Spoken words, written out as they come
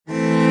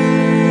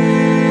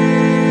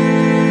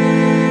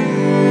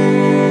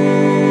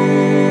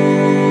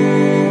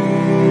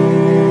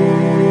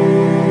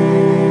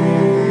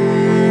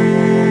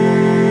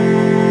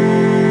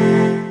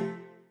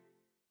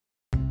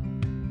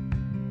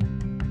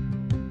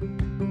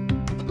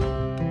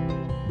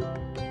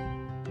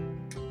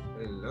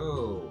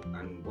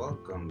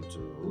welcome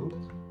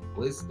to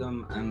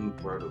Wisdom and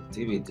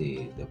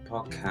Productivity, the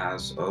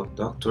podcast of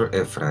Dr.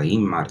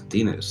 Efraín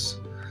Martinez.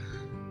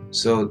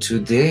 So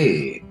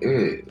today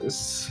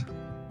is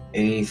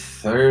a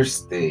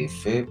Thursday,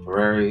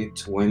 February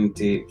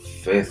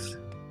 25th.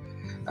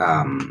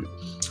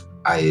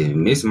 I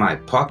missed my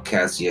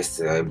podcast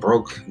yesterday. I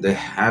broke the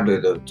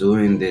habit of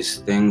doing this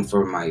thing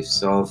for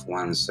myself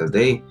once a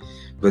day,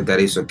 but that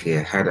is okay.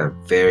 I had a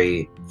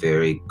very,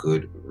 very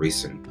good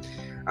reason.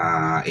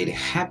 It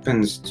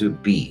happens to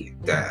be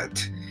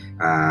that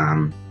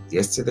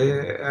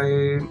yesterday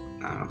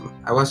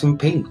I was in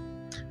pain,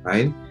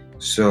 right?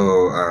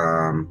 So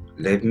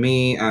let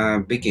me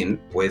begin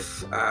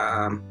with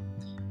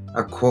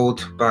a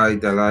quote by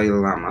Dalai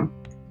Lama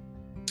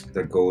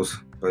that goes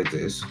by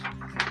this.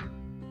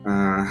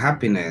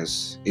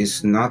 Happiness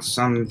is not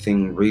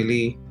something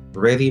really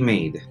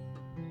ready-made.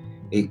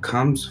 It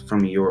comes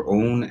from your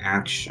own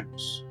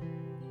actions.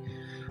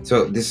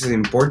 So this is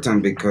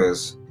important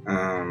because,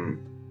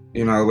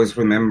 I always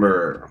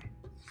remember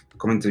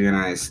coming to the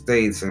United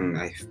States, and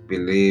I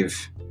believe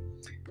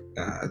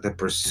the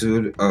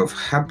pursuit of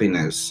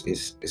happiness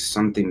is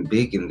something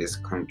big in this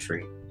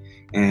country.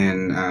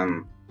 And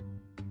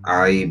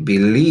I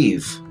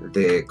believe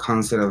the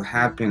concept of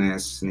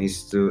happiness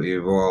needs to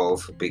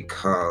evolve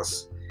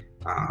because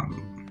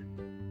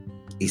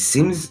it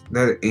seems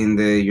that in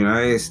the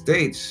United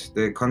States,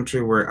 the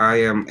country where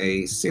I am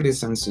a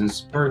citizen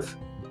since birth,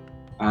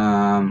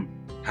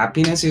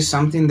 happiness is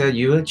something that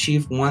you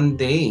achieve one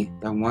day.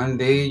 That one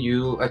day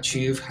you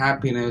achieve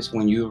happiness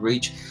when you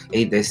reach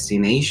a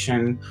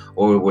destination,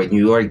 or when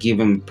you are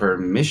given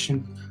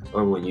permission,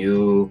 or when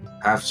you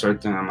have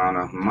certain amount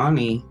of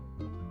money.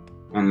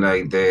 And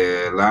like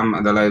the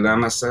Dalai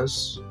Lama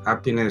says,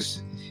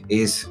 happiness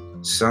is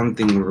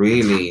something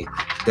really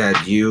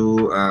that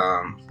you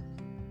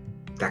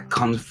that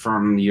comes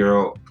from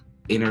your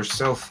inner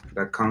self,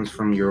 that comes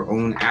from your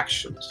own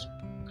actions.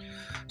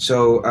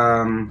 So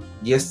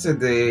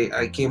yesterday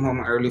I came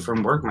home early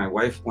from work. My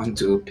wife went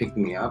to pick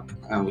me up,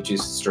 which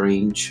is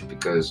strange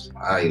because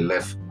I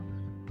left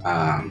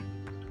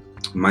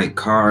my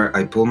car.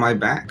 I pulled my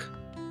back,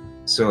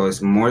 so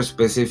it's more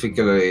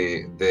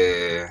specifically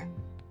the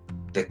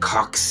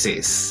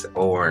coccyx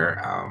or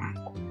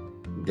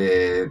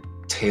the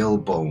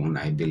tailbone.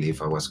 I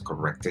believe I was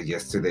corrected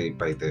yesterday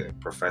by the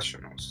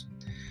professionals.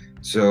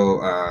 So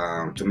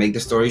to make the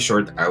story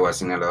short, I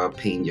was in a lot of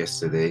pain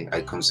yesterday.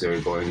 I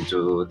considered going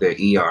to the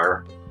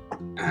ER,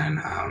 and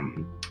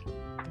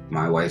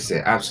my wife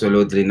said,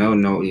 absolutely no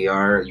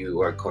ER,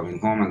 you are coming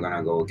home, I'm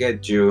gonna go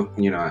get you.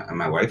 And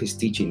my wife is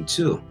teaching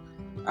too,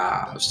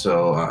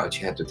 so she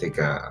had to take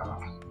a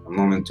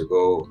moment to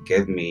go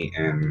get me.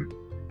 And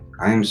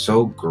I am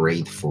so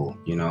grateful,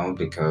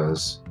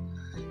 because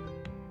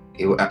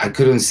I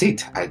couldn't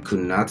sit. I could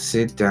not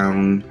sit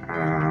down,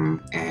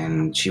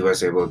 and she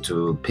was able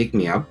to pick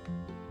me up,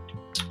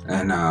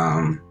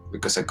 and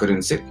because I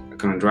couldn't sit, I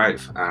couldn't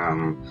drive.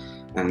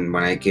 And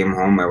when I came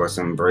home, I was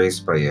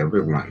embraced by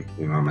everyone.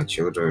 My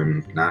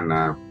children,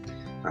 Nana,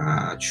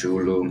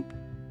 Chulu.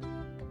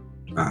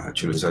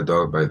 Chulu is a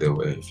dog, by the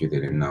way, if you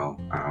didn't know.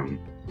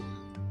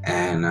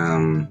 And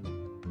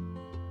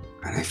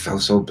I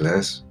felt so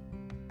blessed.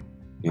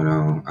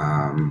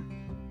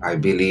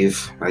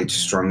 I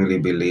strongly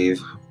believe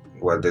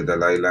what the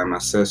Dalai Lama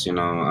says.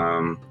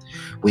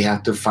 We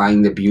have to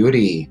find the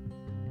beauty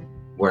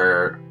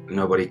where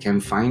nobody can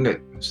find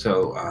it.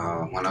 So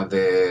one of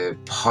the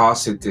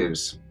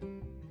positives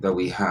that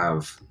we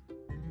have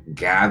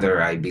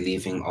gathered, I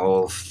believe, in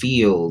all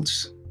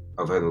fields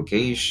of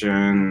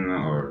education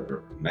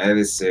or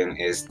medicine,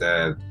 is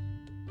that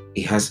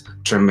it has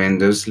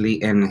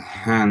tremendously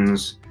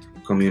enhanced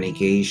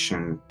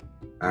communication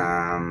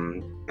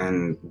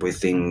and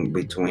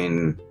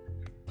between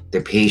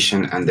the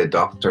patient and the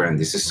doctor. And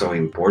this is so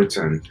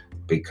important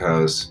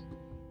because,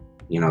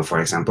 for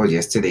example,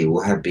 yesterday it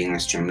would have been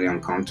extremely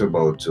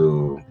uncomfortable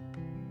to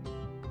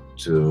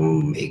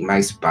make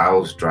my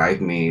spouse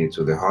drive me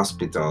to the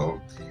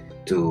hospital,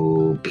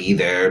 to be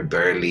there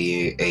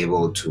barely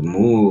able to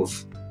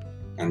move,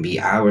 and be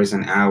hours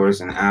and hours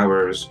and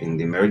hours in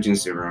the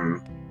emergency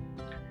room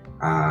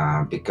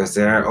because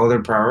there are other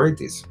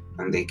priorities.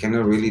 And they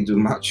cannot really do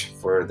much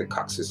for the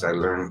coccyx, I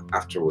learned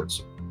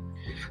afterwards.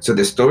 So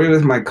the story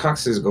with my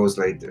coccyx goes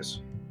like this.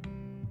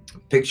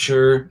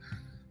 Picture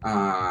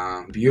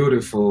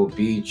beautiful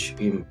beach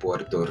in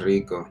Puerto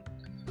Rico.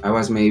 I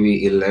was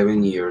maybe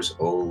 11 years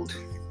old,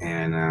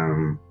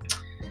 and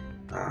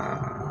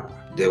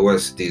there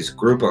was this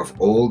group of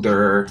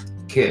older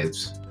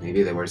kids.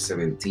 Maybe they were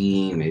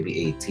 17,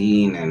 maybe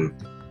 18. And,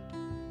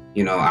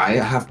 I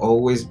have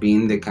always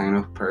been the kind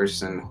of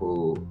person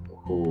who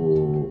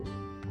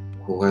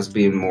has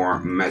been more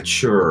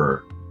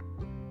mature,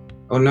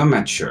 or not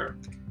mature,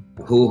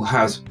 who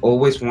has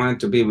always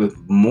wanted to be with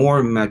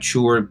more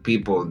mature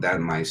people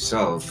than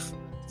myself,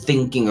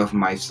 thinking of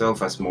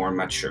myself as more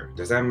mature.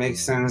 Does that make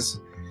sense?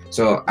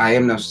 So I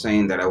am not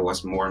saying that I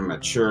was more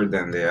mature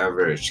than the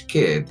average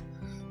kid,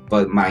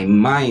 but my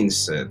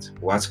mindset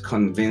was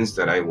convinced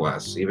that I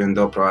was, even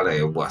though probably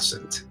I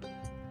wasn't.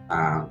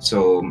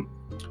 So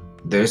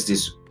there's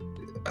this,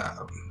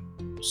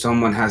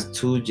 someone has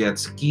 2 jet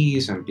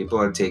skis and people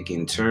are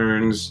taking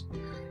turns,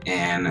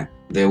 and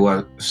there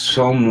was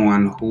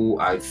someone who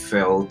I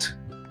felt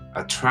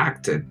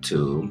attracted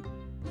to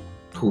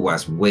who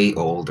was way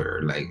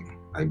older. Like,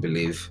 I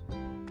believe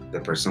the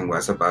person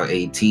was about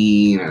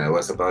 18 and I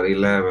was about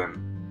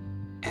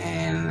 11.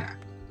 And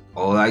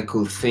all I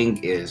could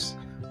think is,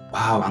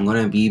 wow, I'm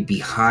going to be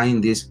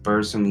behind this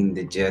person in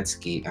the jet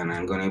ski and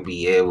I'm going to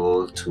be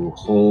able to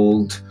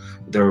hold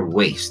their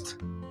waist.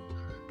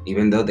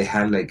 Even though they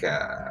had like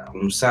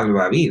un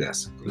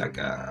salvavidas,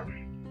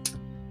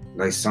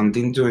 like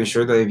something to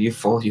ensure that if you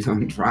fall, you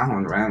don't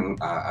drown, right?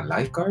 A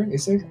lifeguard,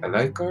 is it? A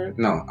lifeguard?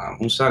 No,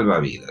 un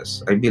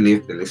salvavidas. I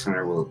believe the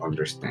listener will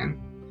understand.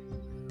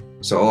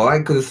 So all I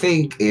could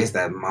think is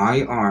that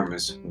my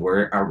arms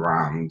were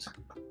around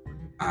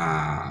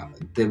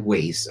the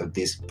waist of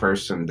this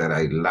person that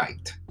I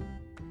liked.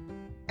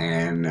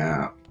 And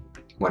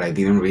what I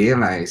didn't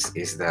realize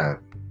is that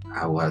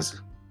I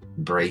was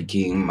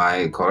breaking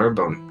my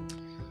collarbone,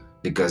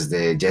 because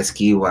the jet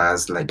ski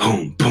was like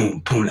boom,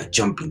 boom, boom, like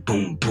jumping,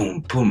 boom, boom,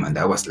 boom, and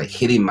that was like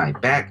hitting my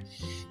back.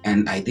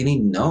 And I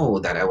didn't know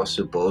that I was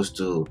supposed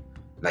to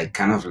like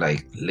kind of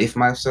like lift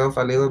myself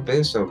a little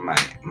bit so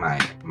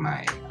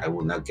I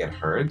would not get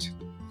hurt.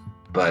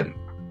 But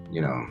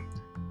you know,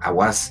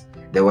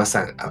 there was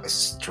a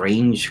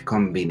strange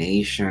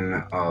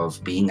combination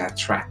of being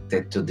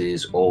attracted to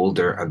this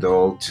older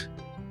adult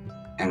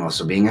and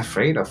also being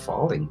afraid of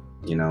falling,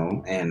 you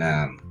know. And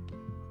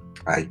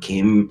I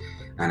came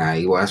and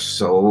I was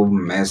so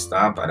messed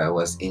up, and I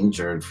was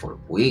injured for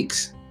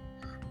weeks,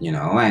 you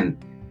know. And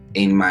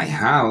in my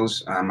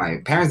house, my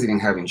parents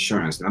didn't have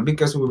insurance, not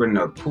because we were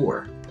not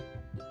poor.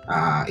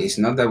 It's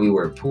not that we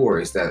were poor,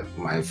 it's that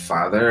my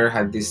father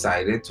had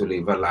decided to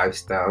live a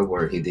lifestyle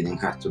where he didn't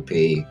have to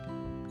pay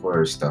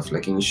for stuff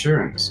like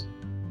insurance.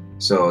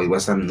 So it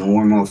was a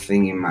normal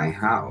thing in my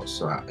house.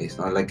 So it's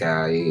not like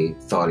I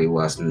thought it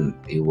was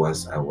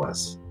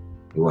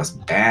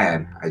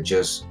bad. I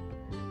just,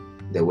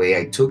 the way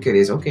I took it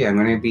is, okay, I'm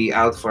going to be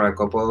out for a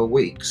couple of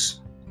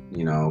weeks,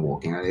 you know,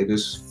 walking a little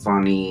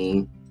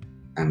funny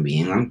and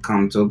being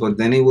uncomfortable, but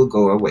then it will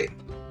go away.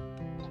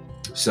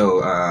 So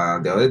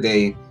the other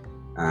day,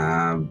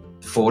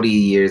 40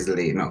 years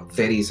later, no,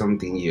 30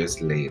 something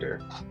years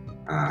later,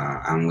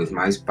 I'm with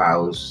my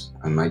spouse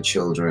and my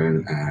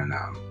children, and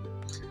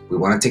we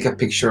want to take a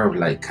picture of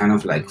like kind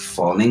of like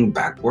falling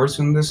backwards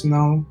in the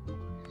snow.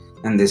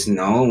 And the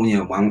snow, you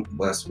know,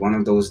 was one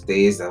of those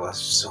days that was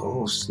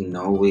so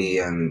snowy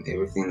and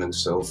everything looked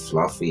so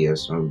fluffy and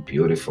so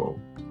beautiful.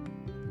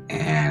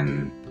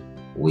 And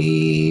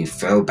we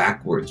fell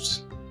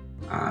backwards,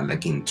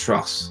 like in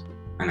trust.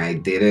 And I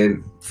did it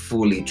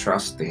fully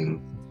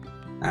trusting.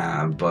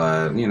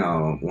 But, you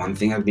know, one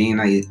thing of being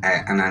an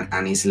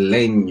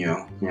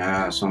isleño,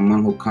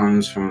 someone who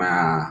comes from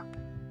a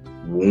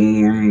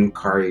warm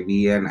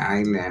Caribbean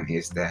island,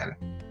 is that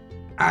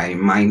I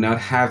might not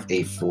have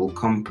a full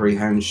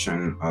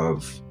comprehension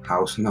of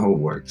how snow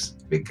works,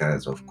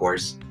 because of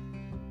course,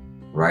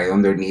 right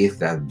underneath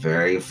that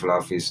very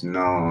fluffy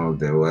snow,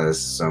 there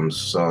was some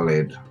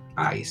solid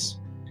ice.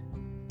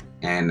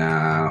 And,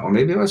 or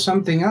maybe it was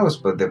something else,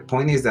 but the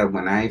point is that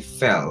when I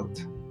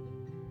felt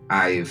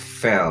I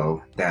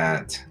felt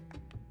that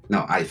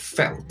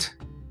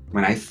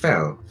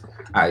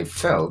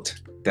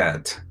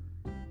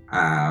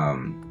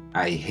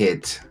I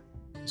hit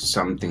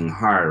something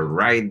hard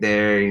right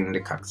there in the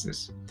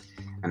coccyx.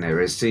 And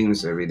ever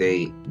since, every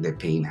day, the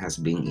pain has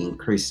been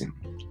increasing.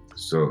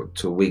 So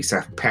 2 weeks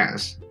have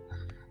passed.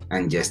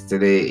 And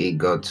yesterday it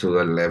got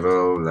to a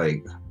level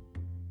like,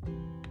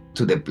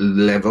 to the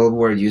level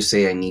where you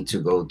say I need to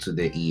go to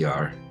the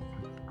ER.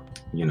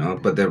 You know,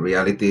 but the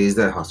reality is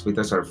that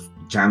hospitals are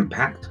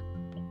jam-packed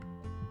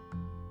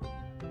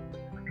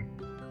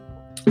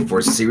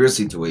for serious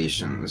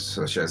situations,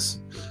 such as,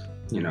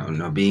 you know,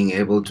 not being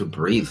able to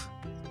breathe.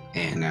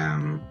 And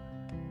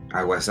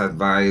I was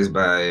advised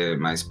by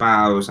my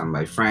spouse and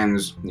my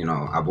friends, you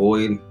know,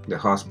 avoid the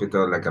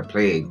hospital like a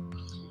plague,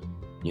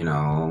 you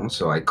know.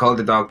 So I called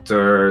the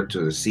doctor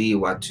to see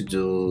what to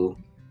do.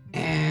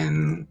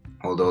 And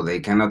although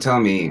they cannot tell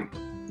me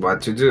what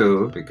to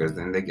do, because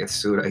then they get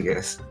sued, I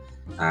guess,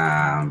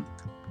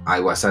 I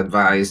was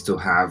advised to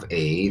have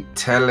a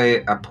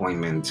tele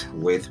appointment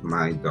with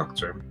my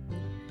doctor.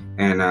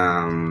 And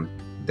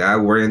that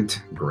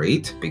weren't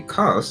great,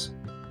 because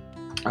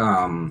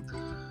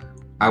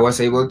I was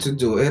able to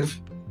do it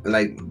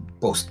like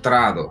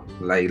postrado,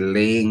 like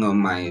laying on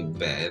my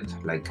bed,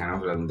 like kind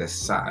of on the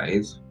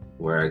side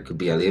where I could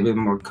be a little bit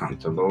more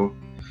comfortable.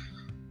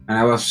 And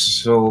I was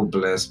so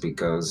blessed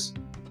because,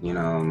 you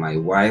know, my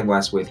wife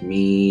was with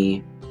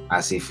me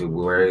as if we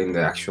were in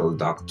the actual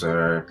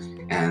doctor.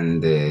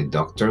 And the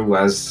doctor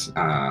was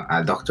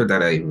a doctor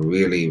that I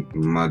really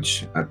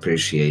much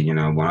appreciate, you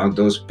know, one of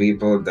those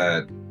people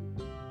that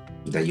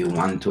you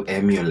want to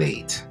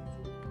emulate.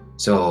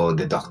 So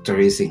the doctor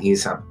is in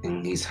his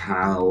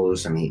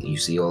house, and you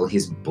see all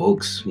his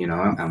books,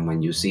 and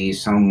when you see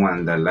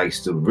someone that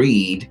likes to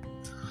read,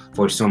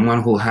 for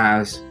someone who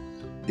has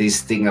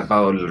this thing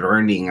about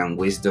learning and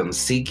wisdom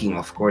seeking,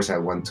 of course I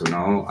want to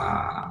know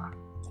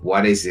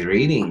what is he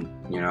reading,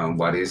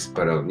 what is,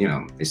 but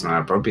it's not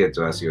appropriate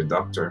to ask your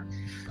doctor.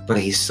 But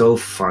he's so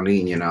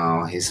funny,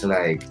 he's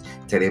like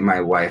telling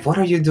my wife, what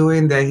are you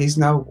doing that he's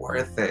not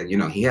worth it?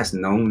 He has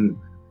known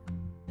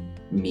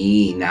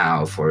me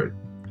now for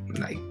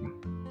like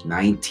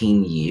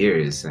 19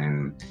 years,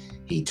 and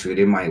he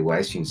treated my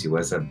wife since she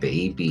was a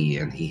baby,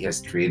 and he has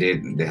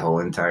treated the whole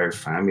entire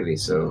family.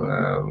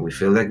 So we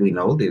feel like we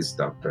know this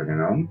doctor,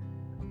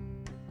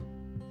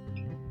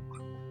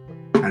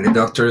 And the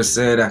doctor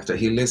said, after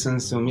he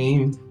listens to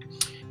me,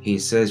 he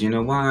says, you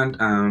know what,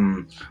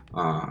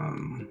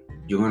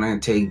 you're gonna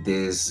take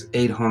this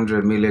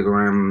 800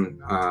 milligram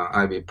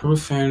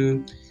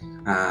ibuprofen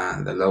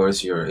that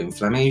lowers your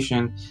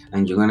inflammation,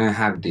 and you're gonna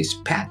have these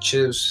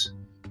patches.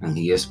 And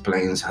he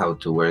explains how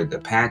to wear the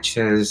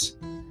patches.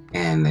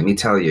 And let me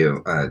tell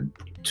you,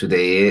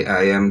 today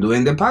I am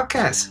doing the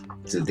podcast.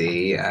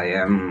 Today I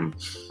am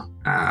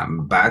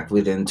back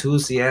with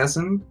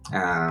enthusiasm.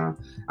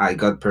 I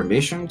got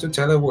permission to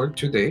telework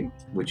today,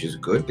 which is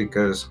good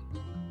because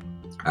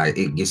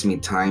it gives me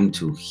time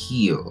to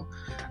heal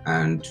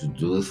and to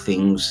do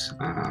things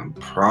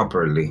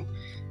properly,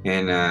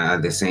 and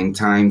at the same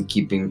time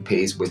keeping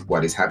pace with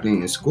what is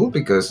happening in school,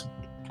 because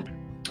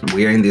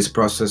we are in this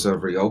process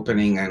of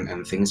reopening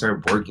and things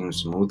are working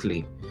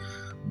smoothly.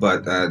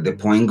 But the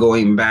point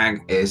going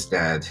back is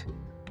that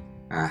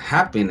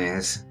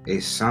happiness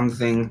is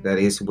something that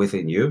is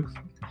within you,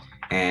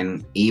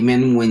 and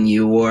even when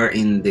you are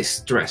in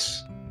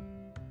distress,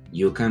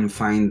 you can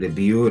find the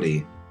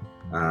beauty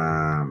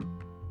out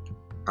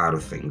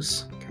of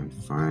things. Can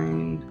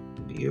find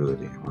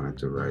beauty. I wanted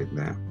to write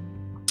that.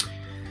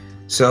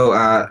 So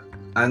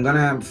I'm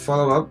gonna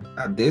follow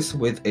up this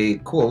with a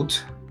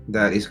quote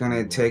that is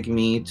gonna take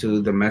me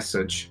to the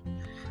message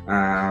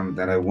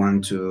that I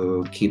want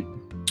to keep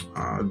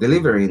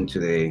delivering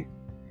today.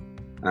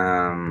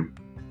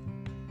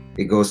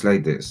 It goes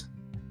like this: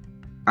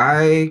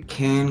 I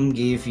can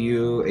give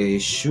you a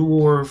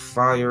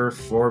surefire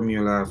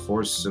formula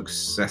for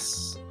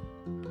success,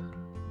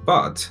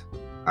 but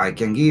I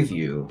can give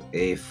you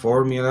a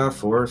formula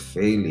for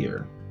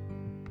failure.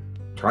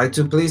 Try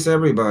to please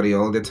everybody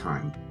all the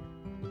time.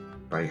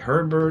 By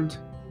Herbert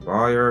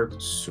Bayard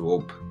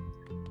Swope.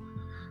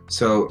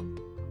 So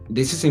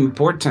this is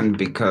important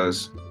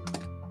because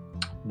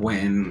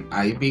when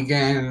I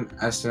began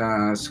as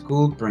a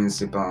school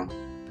principal,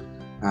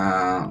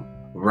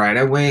 right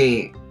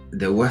away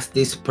there was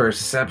this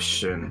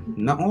perception,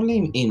 not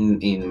only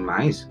in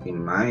my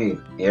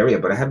area,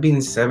 but I have been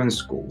in 7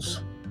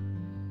 schools.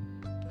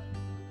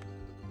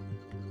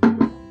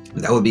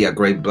 That would be a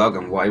great blog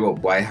on why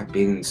I have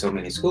been in so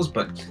many schools.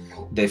 But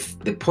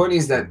the point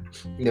is that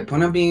the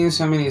point of being in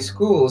so many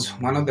schools,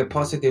 one of the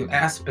positive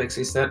aspects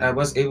is that I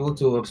was able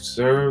to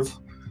observe,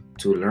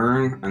 to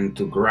learn, and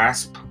to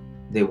grasp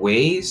the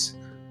ways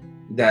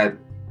that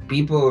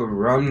people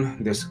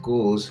run the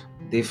schools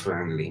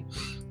differently,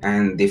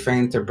 and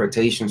different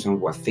interpretations on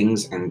what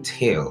things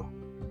entail.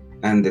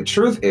 And the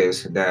truth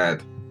is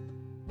that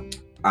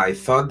I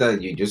thought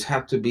that you just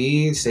have to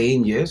be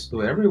saying yes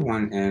to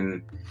everyone,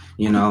 and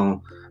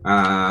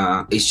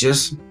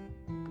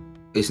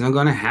it's not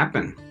gonna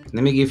happen.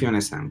 Let me give you an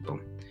example.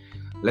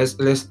 Let's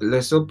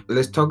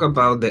talk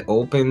about the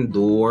open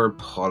door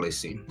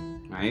policy,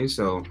 right?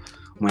 So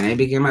when I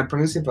became a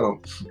principal,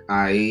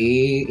 I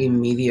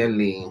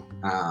immediately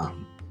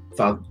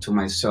thought to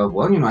myself,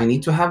 well, I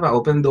need to have an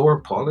open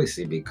door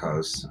policy,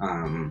 because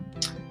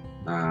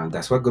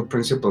that's what good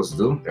principals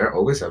do. They're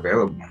always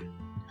available.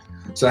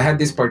 So I had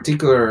this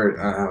particular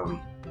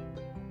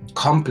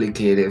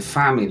complicated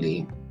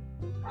family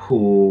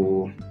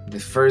who the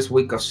first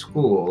week of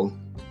school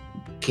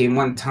came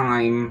one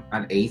time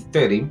at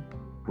 8:30,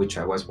 which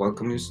I was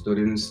welcoming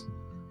students.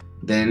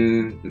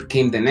 Then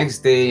came the next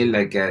day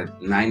like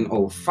at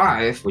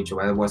 9:05, which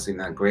I was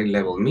in a grade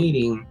level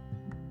meeting,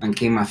 and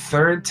came a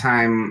third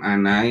time,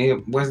 and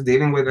I was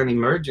dealing with an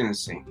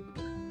emergency.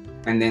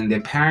 And then the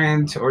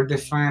parent or the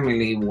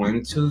family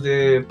went to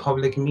the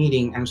public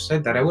meeting and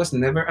said that I was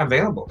never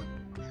available,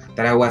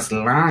 that I was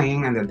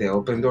lying, and that the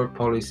open door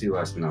policy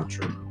was not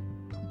true.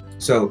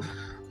 So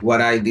what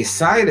I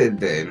decided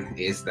then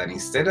is that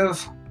instead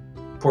of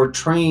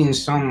portraying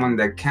someone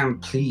that can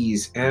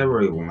please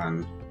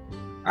everyone,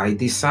 I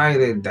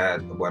decided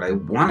that what I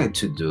wanted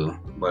to do,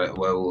 what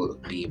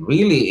would be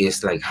really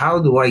is like, how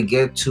do I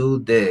get to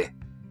the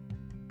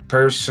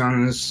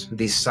person's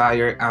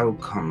desired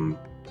outcome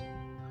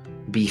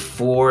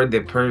before the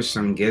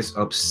person gets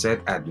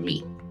upset at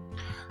me?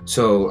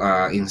 So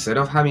instead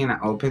of having an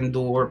open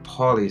door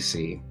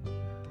policy,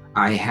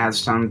 I had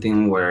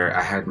something where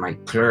I had my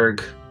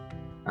clerk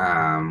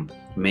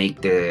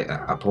make the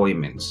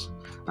appointments.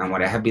 And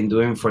what I have been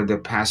doing for the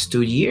past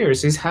 2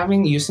 years is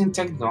using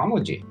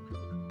technology.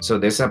 So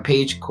there's a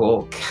page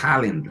called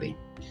Calendly.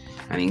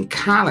 And in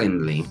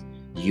Calendly,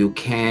 You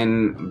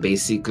can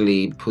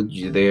basically put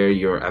there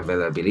your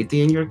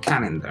availability in your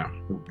calendar,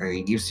 and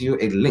it gives you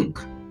a link.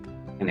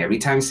 And every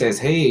time it says,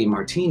 hey,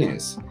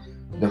 Martinez,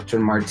 Dr.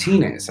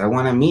 Martinez, I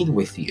want to meet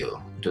with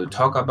you to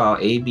talk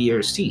about A, B,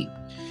 or C.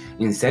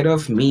 Instead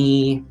of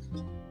me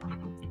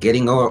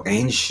getting all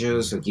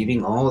anxious or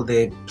giving all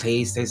the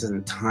places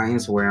and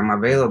times where I'm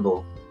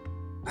available,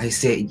 I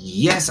say,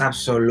 yes,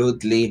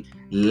 absolutely.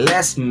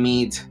 Let's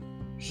meet.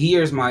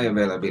 Here's my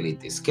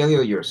availability.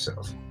 Schedule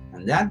yourself.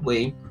 And that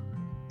way,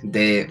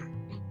 the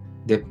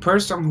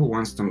person who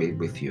wants to meet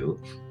with you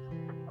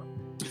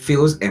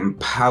feels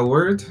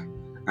empowered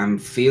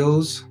and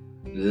feels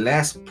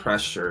less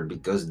pressure,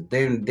 because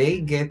then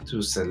they get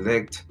to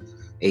select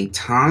a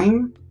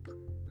time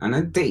and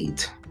a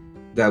date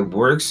that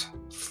works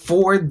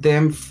for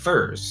them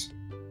first.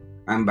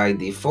 And by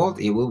default,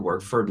 it will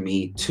work for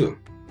me too.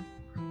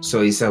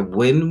 So it's a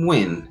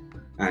win-win,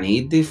 and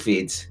it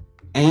defeats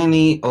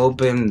any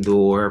open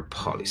door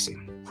policy.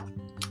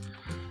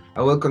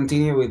 I will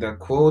continue with a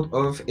quote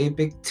of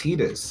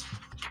Epictetus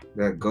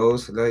that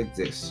goes like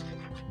this.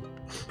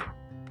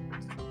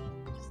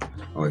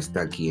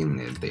 Está aquí en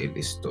el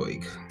Daily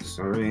Stoic.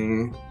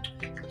 Sorry.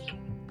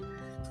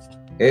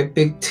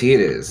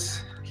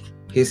 Epictetus,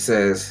 he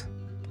says,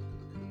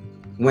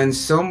 when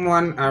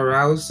someone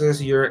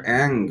arouses your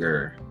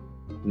anger,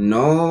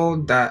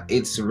 know that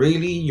it's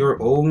really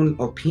your own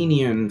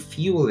opinion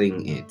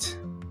fueling it.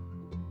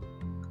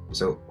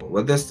 So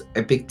what does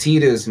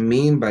Epictetus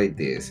mean by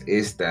this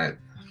is that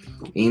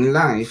in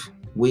life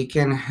we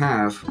can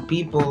have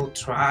people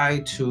try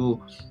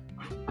to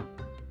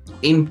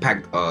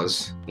impact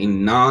us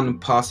in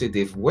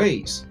non-positive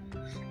ways,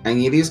 and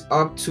it is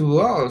up to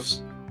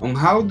us on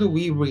how do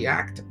we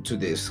react to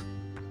this.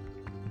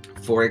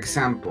 For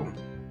example,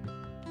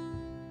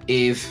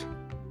 if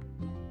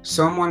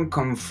someone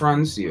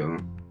confronts you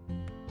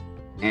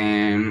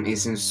and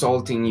is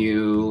insulting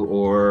you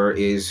or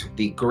is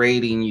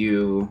degrading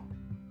you,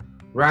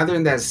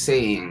 rather than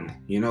saying,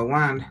 you know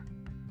what,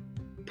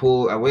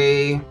 pull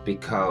away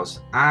because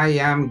I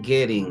am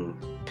getting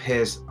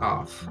pissed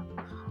off,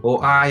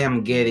 or I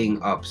am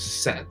getting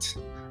upset,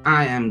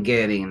 I am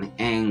getting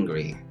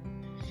angry.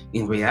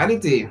 In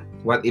reality,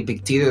 what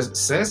Epictetus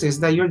says is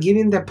that you're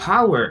giving the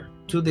power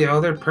to the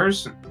other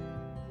person.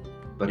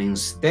 But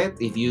instead,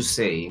 if you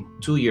say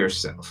to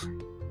yourself,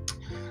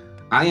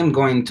 I am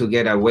going to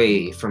get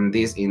away from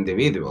this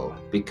individual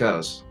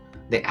because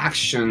the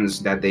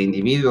actions that the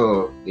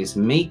individual is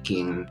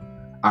making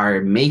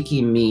are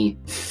making me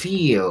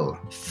feel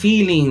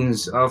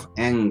feelings of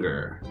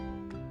anger.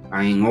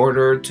 And in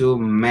order to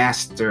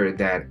master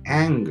that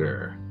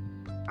anger,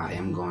 I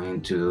am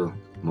going to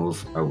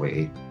move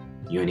away.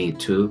 You need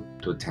two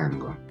to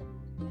tango.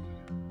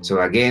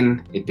 So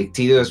again,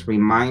 Epictetus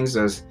reminds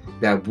us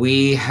that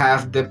we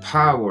have the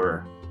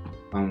power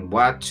on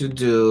what to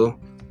do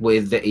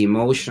with the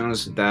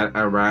emotions that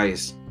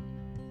arise.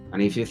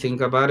 And if you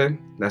think about it,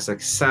 that's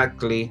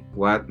exactly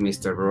what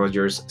Mr.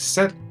 Rogers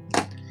said.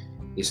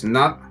 It's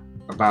not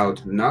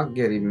about not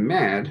getting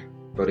mad,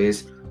 but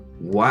it's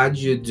what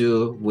you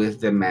do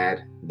with the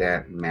mad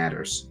that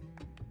matters.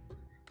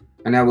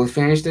 And I will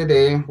finish the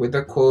day with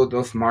a quote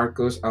of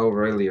Marcus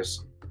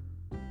Aurelius.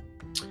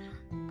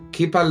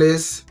 Keep a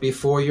list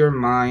before your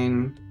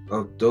mind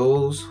of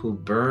those who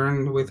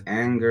burn with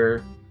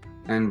anger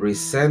and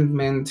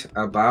resentment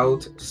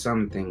about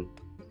something,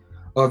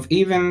 of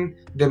even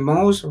the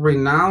most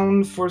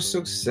renowned for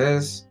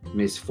success,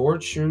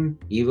 misfortune,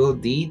 evil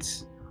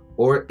deeds,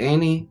 or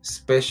any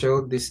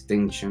special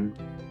distinction.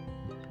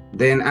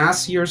 Then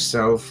ask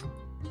yourself,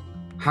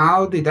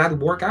 how did that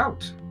work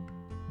out?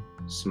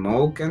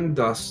 Smoke and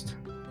dust,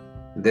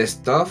 the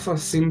stuff of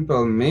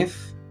simple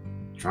myth,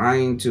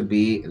 trying to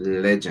be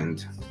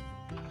legend.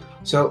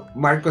 So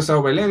Marcus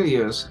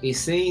Aurelius is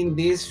saying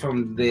this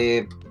from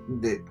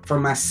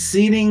a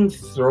sitting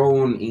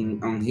throne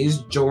on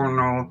his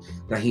journal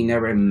that he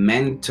never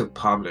meant to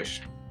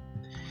publish.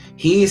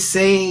 He is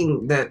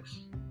saying that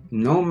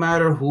no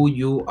matter who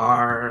you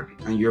are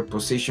and your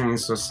position in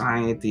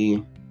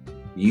society,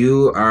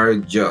 you are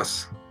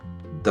just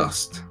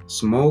dust,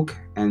 smoke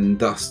and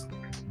dust.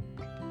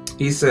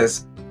 He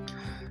says,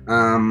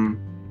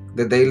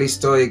 the Daily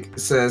Stoic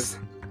says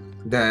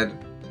that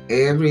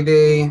every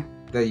day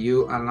that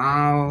you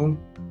allow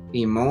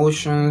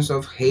emotions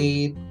of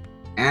hate,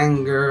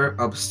 anger,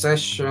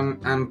 obsession,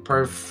 and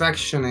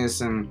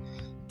perfectionism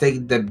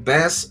take the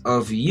best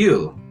of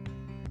you,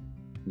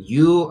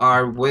 you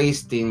are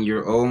wasting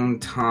your own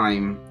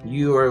time.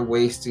 You are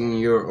wasting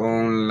your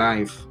own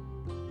life.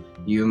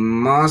 You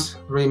must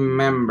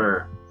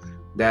remember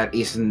that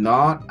it's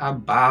not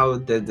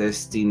about the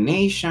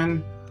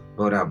destination,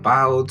 but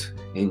about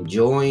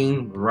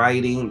enjoying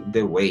riding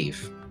the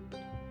wave.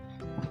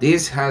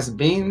 This has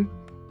been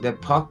the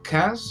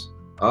podcast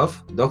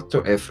of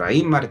Dr.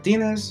 Efraín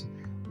Martinez,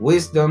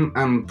 Wisdom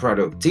and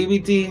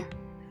Productivity,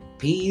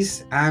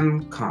 Peace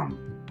and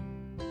Calm.